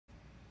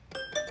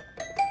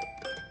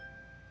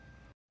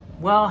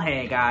Well,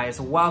 hey guys,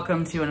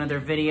 welcome to another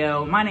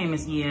video. My name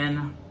is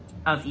Ian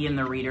of Ian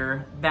the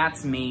Reader.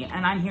 That's me,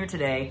 and I'm here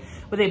today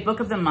with a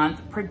Book of the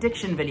Month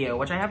prediction video,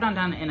 which I have not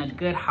done in a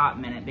good hot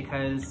minute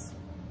because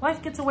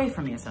life gets away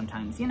from you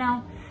sometimes, you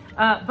know?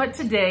 But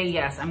today,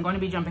 yes, I'm going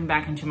to be jumping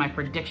back into my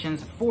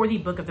predictions for the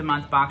Book of the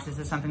Month box. This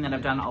is something that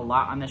I've done a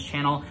lot on this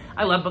channel.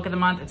 I love Book of the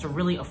Month. It's a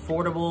really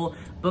affordable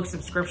book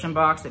subscription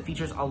box that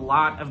features a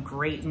lot of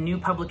great new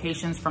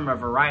publications from a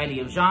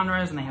variety of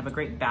genres, and they have a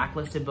great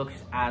backlist of books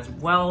as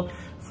well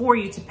for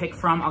you to pick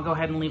from. I'll go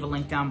ahead and leave a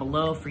link down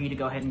below for you to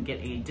go ahead and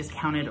get a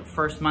discounted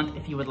first month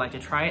if you would like to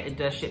try it. It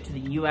does ship to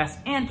the US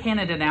and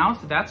Canada now,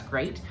 so that's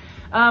great.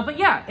 But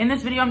yeah, in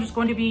this video, I'm just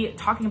going to be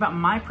talking about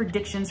my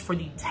predictions for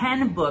the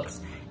 10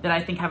 books that I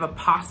think have a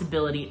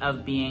possibility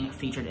of being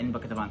featured in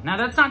Book of the Month. Now,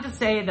 that's not to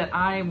say that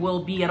I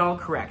will be at all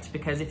correct,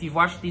 because if you've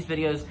watched these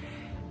videos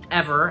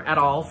ever at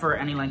all for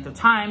any length of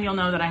time, you'll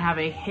know that I have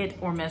a hit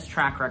or miss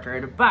track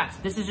record, but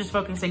this is just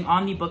focusing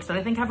on the books that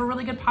I think have a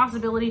really good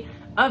possibility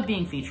of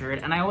being featured,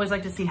 and I always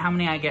like to see how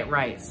many I get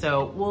right,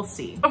 so we'll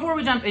see. Before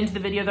we jump into the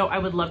video though, I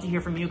would love to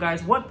hear from you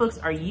guys. What books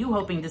are you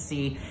hoping to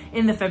see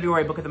in the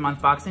February Book of the Month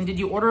box? And did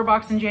you order a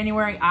box in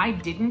January? I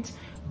didn't,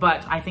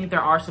 but I think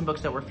there are some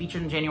books that were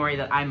featured in January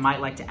that I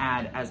might like to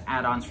add as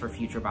add-ons for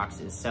future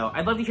boxes. So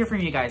I'd love to hear from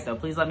you guys though,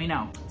 please let me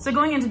know. So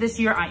going into this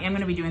year, I am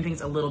gonna be doing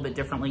things a little bit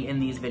differently in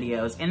these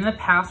videos. In the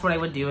past, what I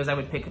would do is I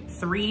would pick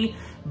 3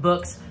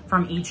 books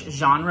from each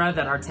genre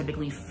that are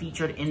typically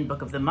featured in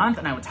Book of the Month,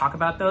 and I would talk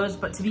about those.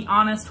 But to be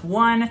honest,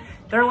 one,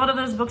 there are a lot of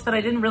those books that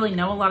I didn't really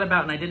know a lot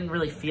about and I didn't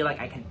really feel like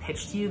I could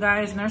pitch to you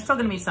guys, and there's still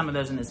gonna be some of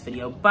those in this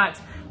video,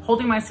 but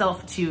holding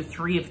myself to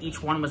 3 of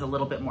each one was a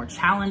little bit more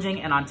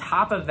challenging, and on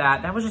top of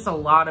that, that was just a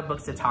lot of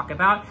books to talk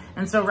about.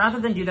 And so rather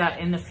than do that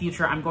in the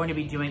future, I'm going to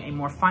be doing a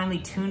more finely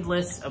tuned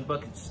list of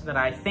books that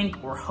I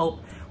think or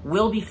hope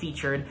will be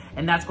featured,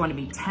 and that's going to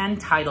be 10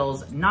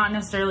 titles, not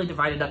necessarily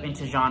divided up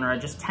into genre,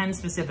 just 10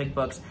 specific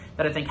books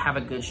that I think have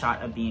a good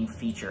shot of being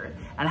featured.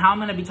 And how I'm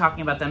going to be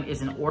talking about them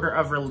is in order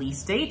of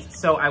release date,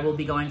 so I will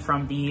be going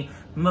from the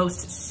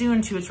most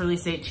soon to its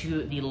release date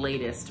to the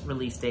latest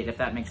release date, if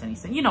that makes any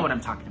sense. You know what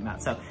I'm talking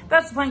about. So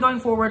that's the plan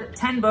going forward,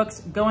 10 books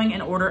going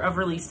in order of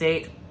release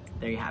date.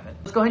 There you have it.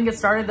 Let's go ahead and get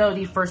started though.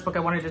 The first book I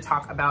wanted to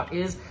talk about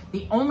is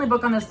the only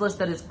book on this list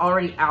that is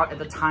already out at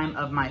the time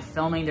of my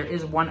filming. There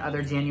is one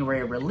other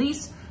January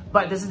release,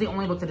 but this is the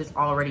only book that is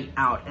already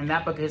out, and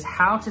that book is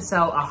How to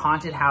Sell a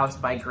Haunted House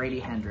by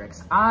Grady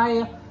Hendrix.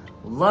 I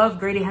love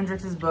Grady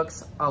Hendrix's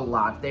books a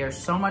lot. They are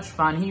so much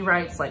fun. He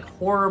writes like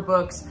horror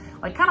books,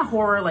 like kind of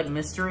horror, like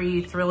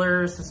mystery,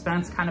 thriller,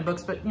 suspense kind of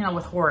books, but you know,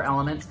 with horror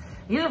elements.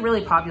 He's a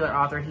really popular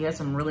author. He has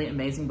some really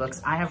amazing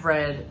books. I have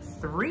read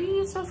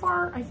 3 so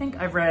far, I think.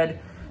 I've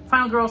read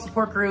Final Girl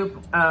Support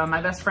Group,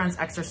 My Best Friend's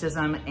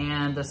Exorcism,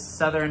 and the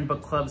Southern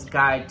Book Club's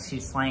Guide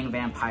to Slaying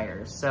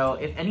Vampires. So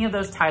if any of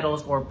those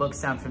titles or books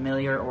sound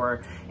familiar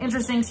or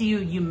interesting to you,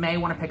 you may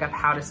want to pick up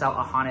How to Sell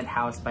a Haunted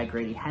House by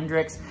Grady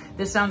Hendrix.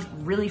 This sounds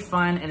really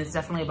fun, and it's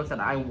definitely a book that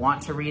I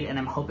want to read and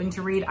I'm hoping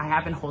to read. I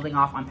have been holding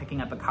off on picking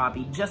up a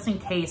copy just in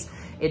case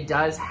it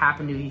does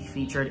happen to be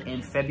featured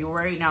in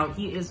February. Now,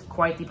 he is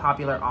quite the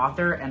popular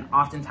author, and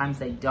oftentimes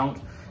they don't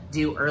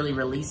do early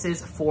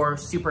releases for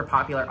super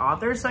popular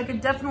authors, so I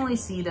could definitely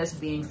see this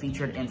being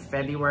featured in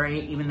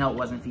February, even though it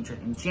wasn't featured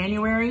in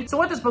January. So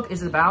what this book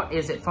is about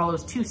is it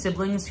follows 2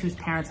 siblings whose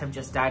parents have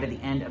just died at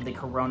the end of the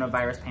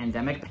coronavirus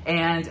pandemic,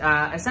 and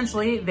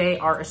essentially they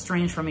are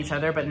estranged from each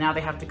other, but now they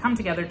have to come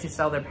together to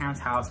sell their parents'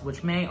 house,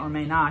 which may or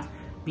may not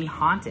be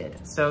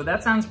haunted. So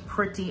that sounds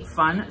pretty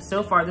fun.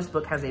 So far, this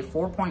book has a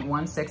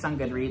 4.16 on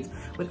Goodreads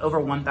with over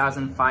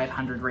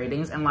 1,500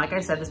 ratings. And like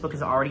I said, this book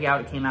is already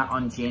out. It came out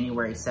on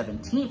January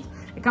 17th.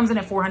 It comes in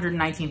at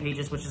 419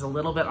 pages, which is a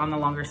little bit on the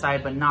longer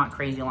side, but not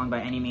crazy long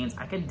by any means.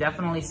 I could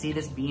definitely see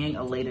this being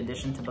a late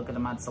addition to Book of the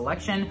Month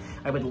selection.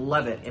 I would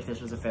love it if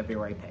this was a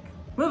February pick.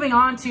 Moving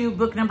on to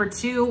book number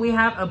 2, we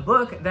have a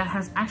book that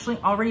has actually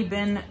already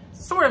been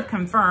sort of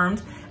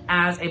confirmed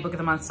as a Book of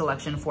the Month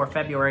selection for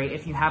February.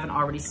 If you haven't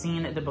already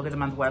seen, the Book of the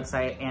Month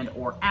website and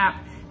or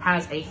app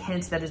has a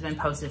hint that has been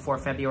posted for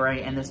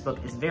February, and this book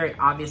is very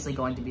obviously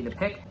going to be the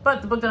pick.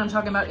 But the book that I'm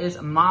talking about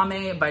is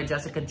Mame by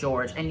Jessica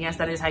George. And yes,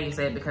 that is how you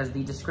say it, because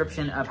the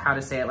description of how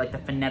to say it, like the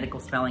phonetical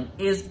spelling,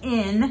 is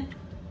in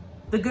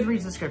the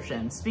Goodreads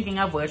description. Speaking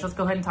of which, let's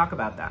go ahead and talk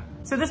about that.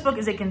 So this book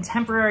is a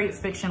contemporary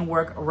fiction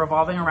work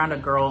revolving around a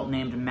girl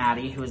named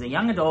Maddie, who is a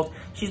young adult.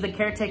 She's the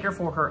caretaker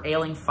for her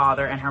ailing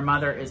father, and her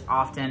mother is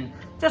often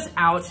just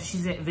out.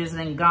 She's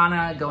visiting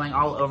Ghana, going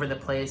all over the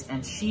place,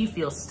 and she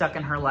feels stuck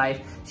in her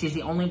life. She's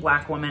the only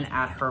Black woman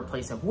at her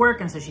place of work,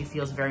 and so she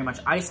feels very much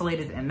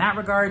isolated in that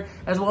regard,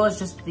 as well as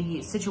just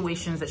the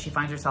situations that she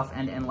finds herself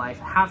in life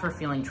have her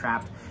feeling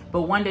trapped.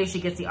 But one day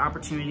she gets the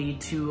opportunity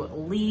to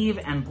leave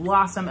and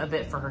blossom a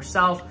bit for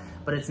herself,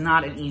 but it's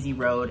not an easy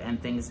road,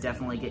 and things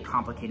definitely get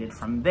complicated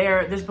from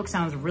there. This book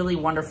sounds really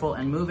wonderful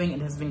and moving.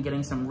 It has been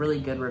getting some really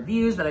good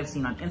reviews that I've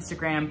seen on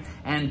Instagram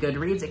and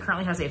Goodreads. It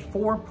currently has a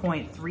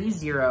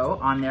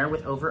 4.30 on there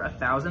with over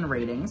 1,000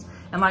 ratings.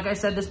 And like I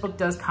said, this book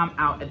does come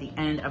out at the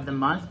end of the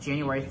month.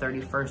 January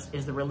 31st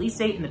is the release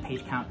date, and the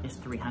page count is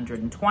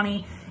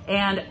 320.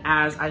 And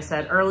as I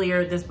said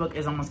earlier, this book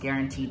is almost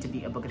guaranteed to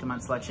be a Book of the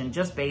Month selection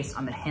just based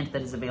on the hint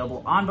that is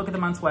available on Book of the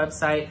Month's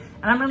website.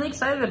 And I'm really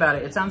excited about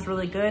it. It sounds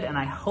really good, and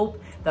I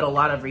hope that a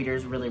lot of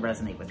readers really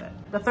resonate with it.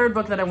 The third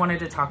book that I wanted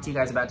to talk to you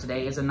guys about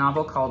today is a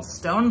novel called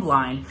Stone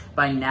Blind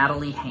by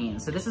Natalie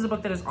Haynes. So this is a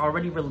book that is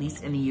already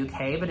released in the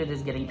UK, but it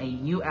is getting a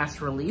US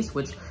release,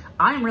 which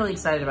I'm really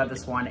excited about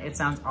this one. It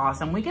sounds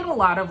awesome. We get a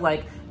lot of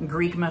like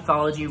Greek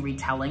mythology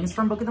retellings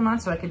from Book of the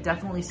Month, so I could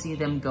definitely see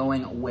them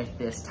going with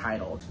this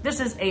title. This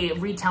is a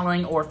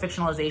retelling or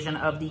fictionalization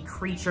of the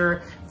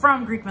creature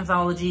from Greek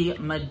mythology,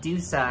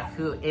 Medusa,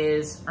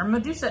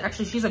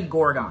 actually she's a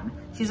Gorgon.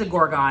 She's a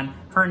Gorgon.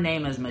 Her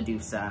name is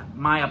Medusa.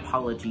 My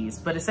apologies.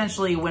 But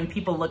essentially, when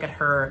people look at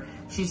her,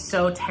 she's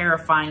so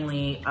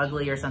terrifyingly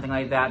ugly or something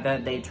like that,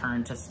 that they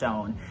turn to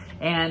stone.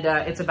 And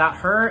it's about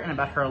her and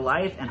about her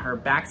life and her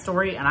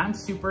backstory, and I'm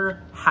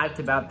super hyped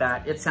about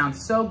that. It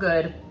sounds so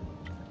good.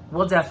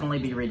 We'll definitely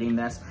be reading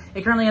this.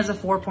 It currently has a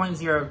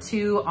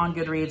 4.02 on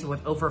Goodreads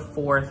with over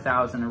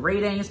 4,000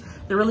 ratings.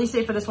 The release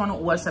date for this one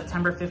was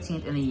September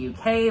 15th in the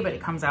UK, but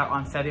it comes out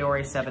on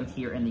February 7th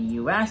here in the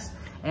US.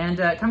 And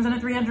it comes in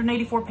at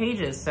 384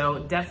 pages, so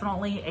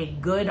definitely a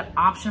good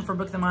option for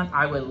Book of the Month.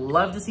 I would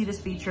love to see this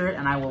featured,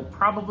 and I will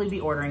probably be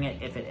ordering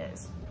it if it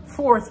is.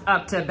 Fourth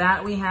up to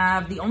bat, we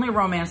have the only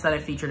romance that I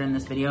featured in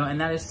this video,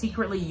 and that is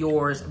Secretly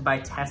Yours by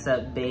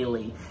Tessa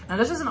Bailey. Now,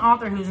 this is an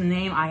author whose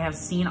name I have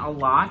seen a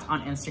lot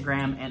on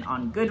Instagram and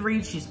on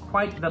Goodreads. She's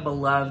quite the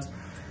beloved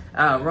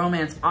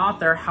romance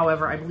author.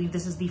 However, I believe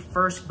this is the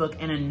first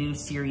book in a new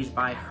series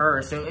by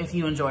her. So if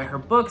you enjoy her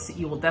books,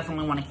 you will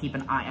definitely want to keep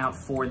an eye out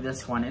for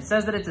this one. It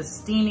says that it's a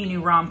steamy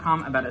new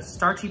rom-com about a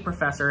starchy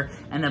professor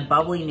and the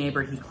bubbly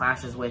neighbor he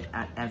clashes with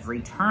at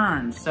every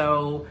turn.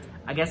 So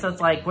I guess that's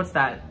like, what's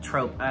that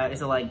trope?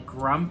 Is it like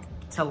grump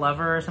to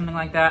lover or something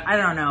like that? I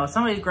don't know.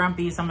 Somebody's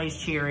grumpy, somebody's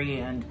cheery,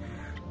 and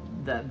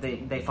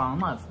they fall in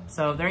love.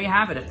 So there you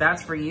have it. If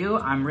that's for you,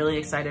 I'm really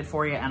excited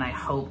for you, and I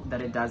hope that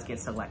it does get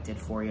selected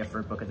for you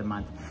for Book of the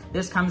Month.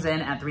 This comes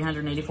in at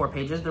 384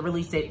 pages. The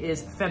release date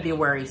is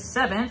February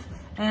 7th.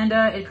 And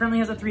it currently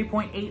has a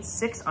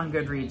 3.86 on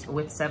Goodreads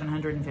with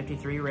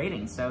 753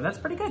 ratings, so that's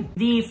pretty good.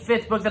 The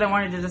fifth book that I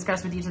wanted to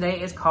discuss with you today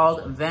is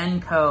called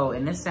Venko,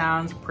 and this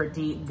sounds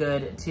pretty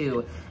good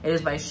too. It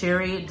is by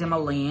Sherry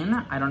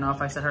DeMoline. I don't know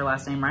if I said her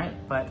last name right,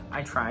 but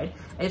I tried.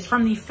 It's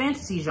from the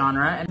fantasy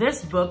genre, and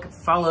this book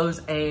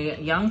follows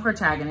a young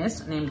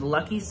protagonist named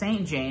Lucky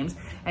St. James,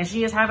 and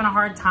she is having a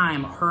hard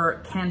time.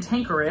 Her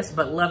cantankerous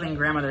but loving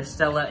grandmother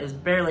Stella is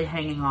barely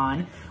hanging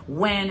on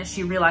when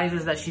she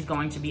realizes that she's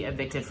going to be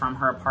evicted from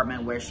her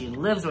apartment where she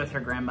lives with her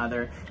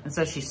grandmother. And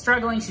so she's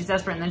struggling, she's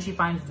desperate, and then she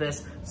finds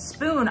this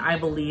spoon, I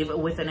believe,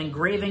 with an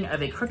engraving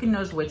of a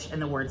crooked-nosed witch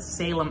and the word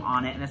Salem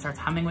on it, and it starts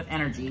humming with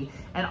energy.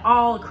 And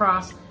all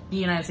across the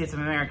United States of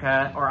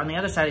America, or on the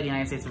other side of the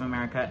United States of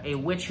America, a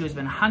witch who has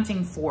been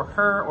hunting for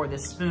her or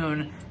this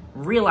spoon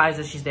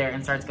realizes she's there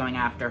and starts going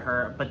after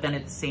her. But then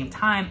at the same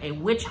time, a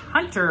witch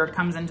hunter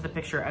comes into the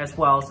picture as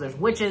well. So there's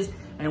witches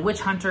and witch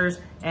hunters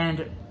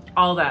and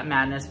all that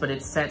madness, but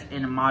it's set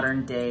in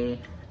modern day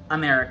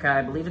America.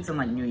 I believe it's in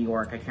like New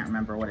York. I can't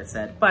remember what it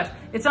said, but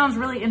it sounds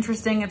really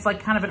interesting. It's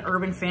like kind of an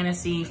urban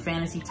fantasy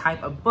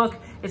type of book.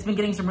 It's been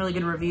getting some really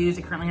good reviews.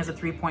 It currently has a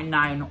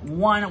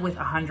 3.91 with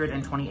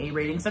 128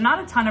 ratings. So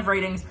not a ton of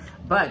ratings,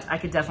 but I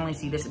could definitely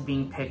see this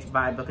being picked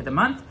by Book of the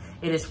Month.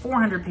 It is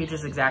 400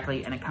 pages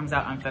exactly, and it comes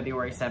out on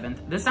February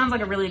 7th. This sounds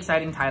like a really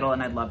exciting title,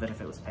 and I'd love it if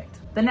it was picked.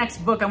 The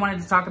next book I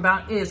wanted to talk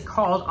about is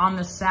called On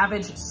the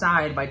Savage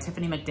Side by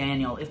Tiffany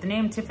McDaniel. If the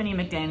name Tiffany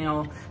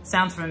McDaniel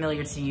sounds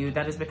familiar to you,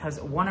 that is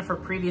because one of her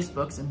previous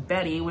books,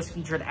 Betty, was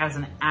featured as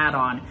an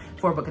add-on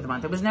for Book of the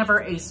Month. It was never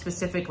a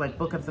specific like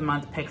Book of the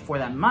Month pick for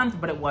that month,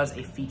 but it was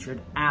a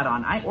featured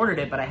add-on. I ordered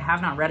it, but I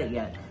have not read it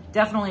yet.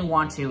 Definitely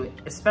want to,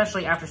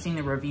 especially after seeing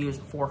the reviews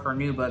for her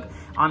new book,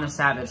 On the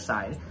Savage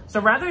Side.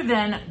 So rather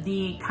than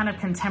the kind of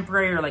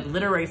contemporary or like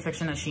literary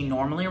fiction that she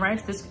normally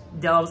writes, this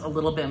delves a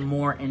little bit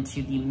more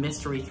into the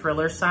mystery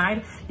thriller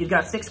side. You've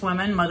got 6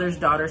 women, mothers,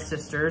 daughters,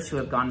 sisters, who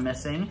have gone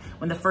missing.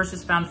 When the first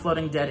is found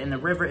floating dead in the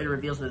river, it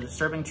reveals the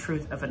disturbing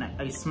truth of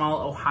a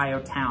small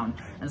Ohio town.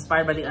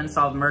 Inspired by the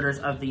unsolved murders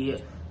of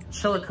the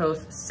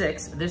Chillicothe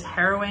 6, this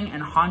harrowing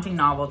and haunting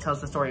novel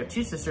tells the story of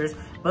 2 sisters,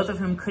 both of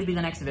whom could be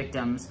the next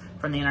victims,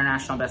 from the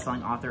international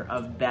bestselling author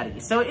of Betty.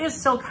 So it is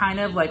still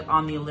kind of like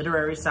on the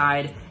literary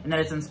side, in that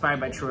it's inspired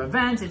by true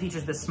events. It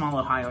features this small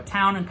Ohio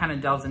town and kind of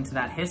delves into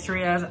that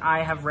history, as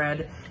I have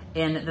read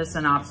in the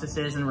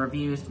synopsises and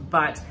reviews,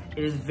 but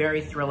it is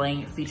very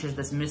thrilling. It features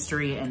this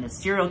mystery and this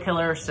serial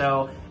killer,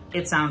 so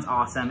it sounds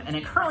awesome, and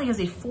it currently has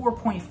a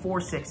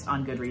 4.46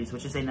 on Goodreads,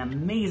 which is an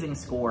amazing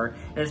score.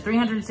 It has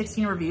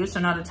 316 reviews, so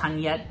not a ton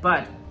yet,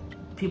 but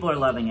people are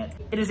loving it.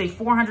 It is a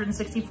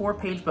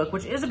 464-page book,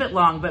 which is a bit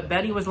long, but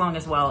Betty was long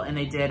as well, and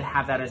they did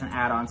have that as an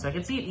add-on, so I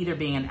could see it either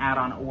being an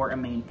add-on or a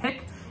main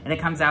pick. and it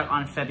comes out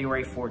on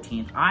February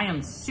 14th. I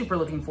am super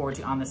looking forward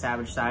to On the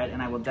Savage Side,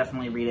 and I will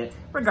definitely read it,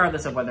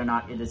 regardless of whether or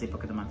not it is a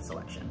Book of the Month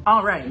selection.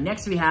 All right,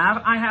 next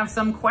I have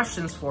Some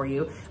Questions for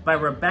You by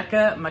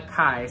Rebecca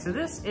Mackay. So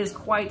this is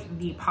quite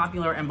the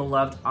popular and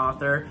beloved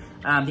author,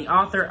 the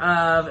author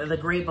of The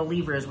Great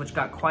Believers, which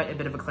got quite a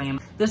bit of acclaim.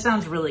 This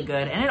sounds really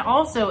good, and it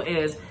also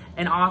is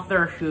an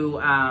author who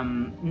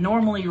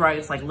normally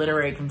writes like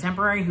literary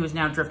contemporary, who is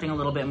now drifting a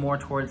little bit more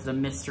towards the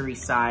mystery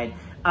side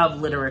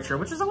of literature,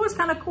 which is always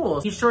kind of cool.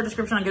 His short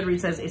description on Goodreads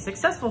says, a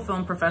successful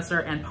film professor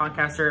and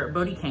podcaster,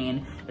 Bodie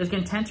Kane, is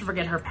content to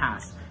forget her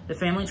past, the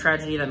family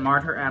tragedy that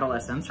marred her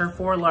adolescence, her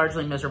 4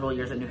 largely miserable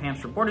years at New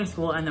Hampshire boarding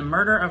school, and the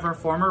murder of her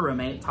former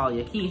roommate,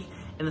 Talia Keith,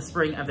 in the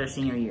spring of their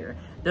senior year.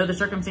 Though the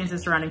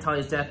circumstances surrounding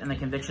Talia's death and the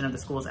conviction of the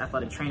school's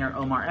athletic trainer,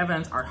 Omar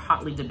Evans, are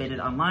hotly debated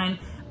online,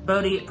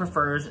 Bodie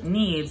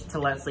needs to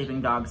let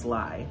sleeping dogs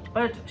lie.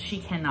 But she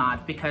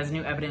cannot, because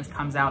new evidence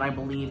comes out, I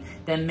believe,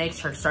 that makes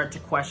her start to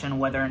question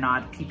whether or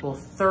not people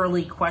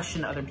thoroughly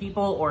questioned other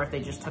people, or if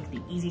they just took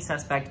the easy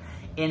suspect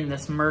in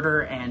this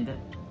murder and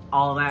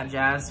all that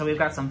jazz. So we've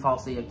got some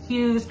falsely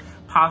accused,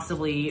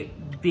 possibly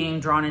being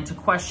drawn into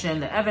question,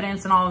 the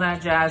evidence and all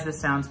that jazz. This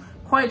sounds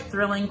quite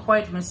thrilling,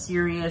 quite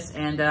mysterious,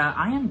 and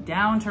I am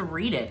down to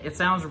read it. It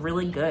sounds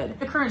really good.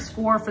 The current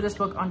score for this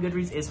book on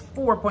Goodreads is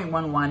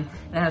 4.11, and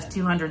it has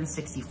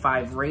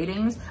 265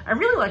 ratings. I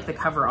really like the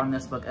cover on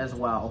this book as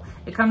well.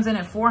 It comes in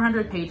at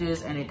 400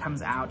 pages, and it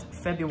comes out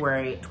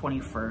February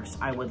 21st.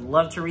 I would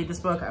love to read this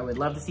book. I would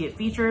love to see it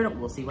featured.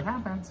 We'll see what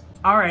happens.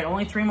 All right,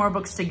 only 3 more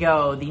books to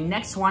go. The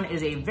next one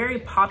is a very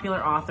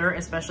popular author,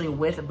 especially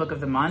with Book of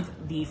the Month.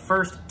 The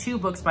first 2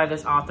 books by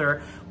this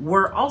author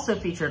were also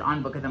featured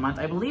on Book of the Month,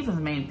 I believe,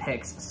 as main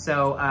picks,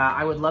 so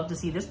I would love to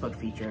see this book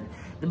featured.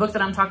 The book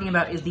that I'm talking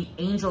about is The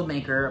Angel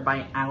Maker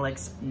by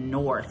Alex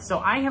North. So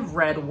I have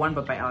read one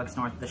book by Alex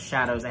North, The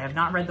Shadows. I have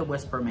not read The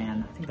Whisper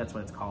Man. I think that's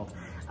what it's called.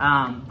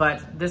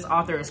 But this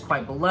author is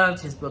quite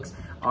beloved. His books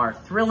are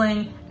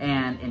thrilling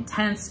and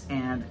intense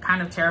and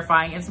kind of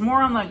terrifying. It's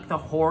more on like the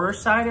horror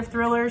side of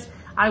thrillers,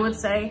 I would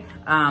say,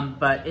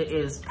 but it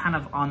is kind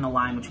of on the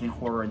line between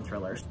horror and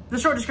thrillers. The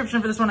short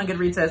description for this one on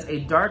Goodreads says, a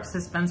dark,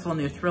 suspenseful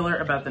new thriller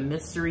about the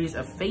mysteries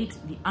of fate,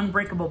 the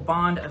unbreakable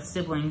bond of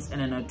siblings,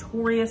 and a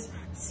notorious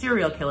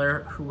serial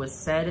killer who was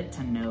said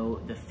to know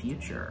the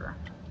future.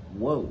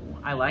 Whoa,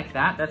 I like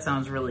that. That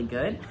sounds really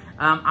good.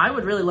 I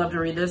would really love to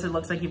read this. It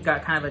looks like you've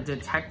got kind of a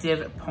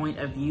detective point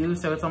of view,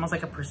 so it's almost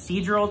like a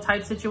procedural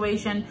type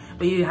situation,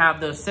 but you have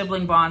those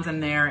sibling bonds in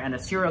there and a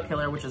serial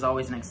killer, which is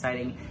always an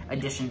exciting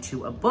addition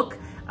to a book.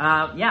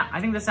 Yeah, I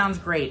think this sounds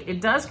great.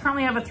 It does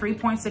currently have a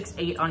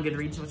 3.68 on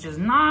Goodreads, which is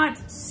not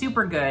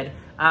super good,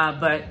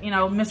 but, you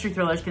know, mystery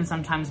thrillers can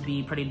sometimes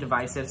be pretty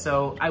divisive,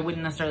 so I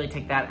wouldn't necessarily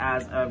take that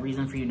as a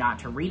reason for you not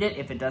to read it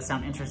if it does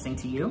sound interesting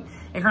to you.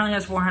 It currently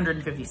has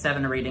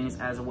 457 ratings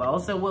as well,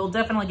 so we'll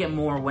definitely get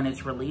more when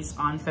it's released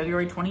on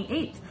February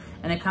 28th,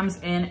 and it comes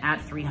in at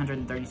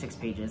 336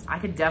 pages. I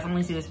could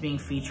definitely see this being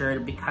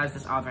featured because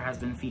this author has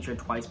been featured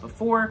twice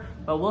before,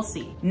 but we'll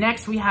see.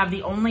 Next, we have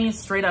the only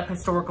straight-up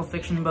historical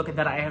fiction book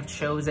that I have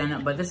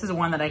chosen, but this is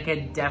one that I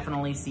could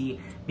definitely see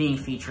being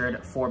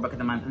featured for Book of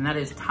the Month, and that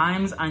is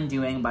Time's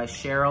Undoing by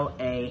Cheryl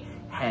A.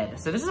 Head.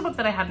 So this is a book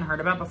that I hadn't heard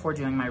about before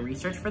doing my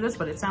research for this,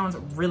 but it sounds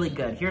really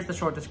good. Here's the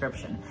short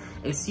description.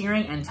 A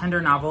searing and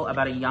tender novel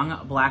about a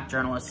young Black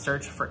journalist's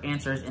search for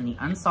answers in the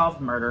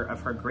unsolved murder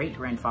of her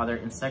great-grandfather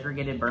in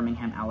segregated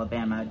Birmingham,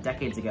 Alabama,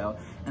 decades ago,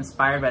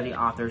 inspired by the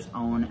author's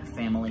own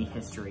family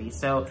history.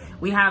 So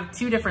we have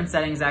 2 different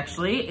settings,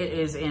 actually. It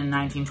is in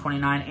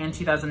 1929 and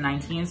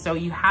 2019, so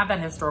you have that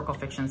historical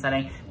fiction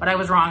setting, but I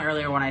was wrong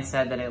earlier when I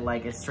said that it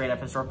is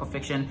straight-up historical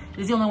fiction. It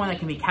is the only one that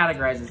can be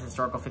categorized as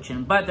historical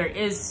fiction, but there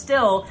is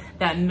still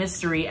that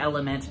mystery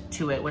element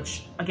to it,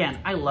 which, again,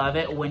 I love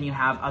it when you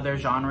have other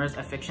genres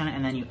of fiction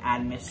and then you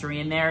add mystery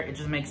in there. It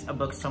just makes a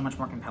book so much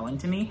more compelling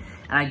to me,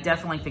 and I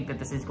definitely think that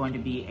this is going to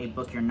be a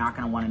book you're not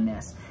going to want to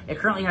miss. It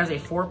currently has a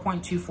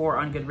 4.24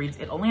 on Goodreads.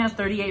 It only has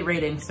 38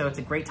 ratings, so it's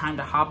a great time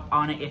to hop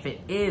on it if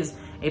it is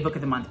a Book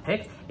of the Month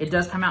pick. It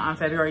does come out on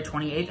February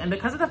 28th, and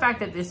because of the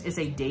fact that this is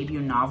a debut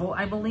novel,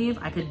 I believe,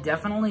 I could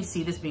definitely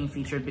see this being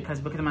featured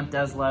because Book of the Month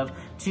does love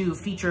to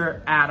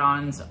feature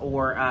add-ons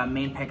or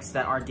main picks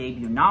that are debut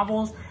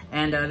novels,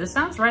 and this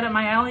sounds right up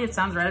my alley. It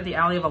sounds right up the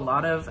alley of a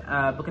lot of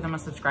Book of the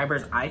Month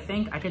subscribers. I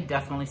think I could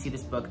definitely see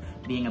this book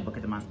being a Book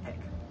of the Month pick.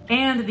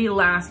 And the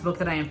last book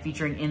that I am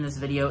featuring in this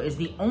video is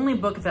the only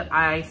book that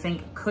I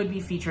think could be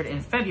featured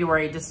in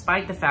February,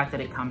 despite the fact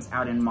that it comes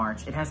out in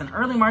March. It has an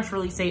early March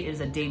release date. It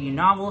is a debut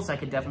novel, so I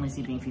could definitely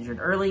see being featured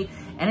early,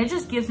 and it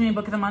just gives me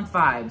Book of the Month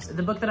vibes.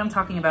 The book that I'm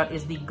talking about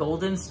is The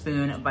Golden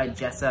Spoon by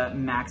Jessa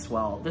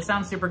Maxwell. This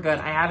sounds super good.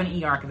 I have an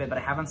e-arc of it, but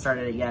I haven't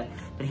started it yet,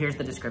 but here's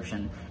the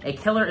description. A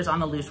killer is on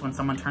the loose when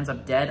someone turns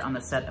up dead on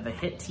the set of a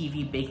hit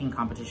TV baking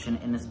competition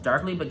in this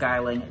darkly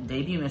beguiling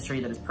debut mystery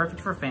that is perfect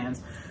for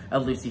fans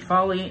of Lucy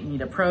Foley,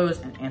 Nita Prose,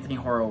 and Anthony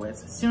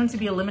Horowitz. Soon to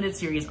be a limited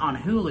series on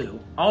Hulu.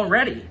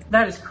 Already!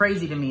 That is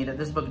crazy to me that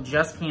this book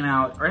just came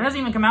out, or it hasn't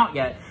even come out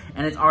yet,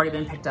 and it's already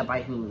been picked up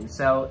by Hulu.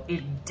 So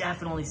it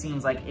definitely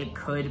seems like it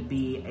could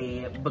be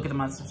a Book of the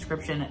Month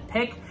subscription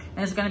pick,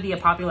 and it's going to be a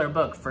popular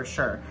book for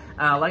sure.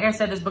 Like I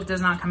said, this book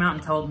does not come out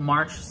until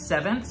March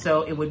 7th,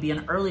 so it would be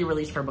an early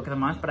release for Book of the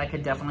Month, but I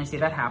could definitely see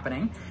that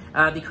happening.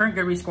 The current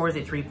Goodreads score is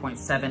a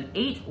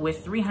 3.78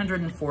 with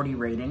 340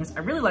 ratings. I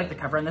really like the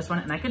cover on this one,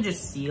 and I could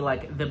just see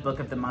like the Book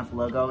of the Month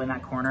logo in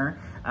that corner.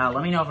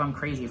 Let me know if I'm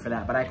crazy for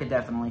that, but I could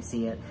definitely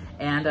see it.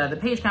 And the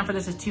page count for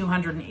this is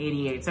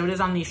 288, so it is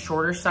on the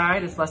shorter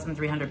side. It's less than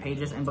 300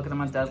 pages, and Book of the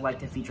Month does like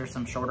to feature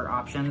some shorter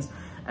options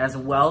as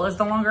well as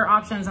the longer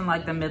options and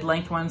like the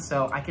mid-length ones,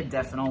 so I could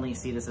definitely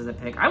see this as a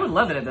pick. I would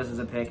love it if this was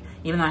a pick,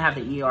 even though I have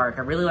the e-arc.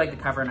 I really like the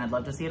cover, and I'd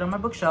love to see it on my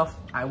bookshelf.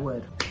 I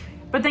would.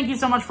 But thank you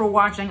so much for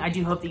watching. I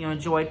do hope that you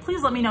enjoyed.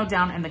 Please let me know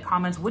down in the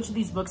comments which of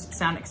these books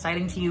sound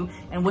exciting to you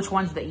and which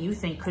ones that you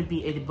think could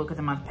be a Book of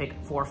the Month pick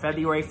for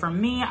February. For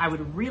me, I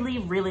would really,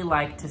 really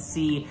like to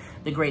see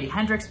the Grady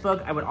Hendrix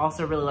book. I would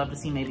also really love to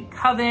see maybe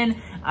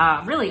Coven.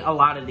 Really, a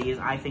lot of these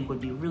I think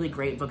would be really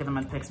great Book of the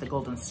Month picks. The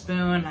Golden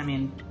Spoon, I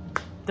mean,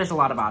 there's a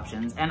lot of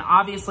options. And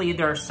obviously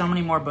there are so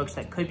many more books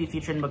that could be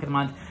featured in Book of the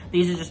Month.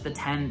 These are just the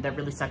 10 that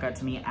really stuck out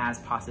to me as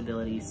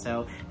possibilities.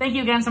 So thank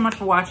you again so much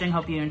for watching.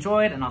 Hope you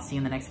enjoyed, and I'll see you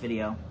in the next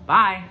video.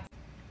 Bye.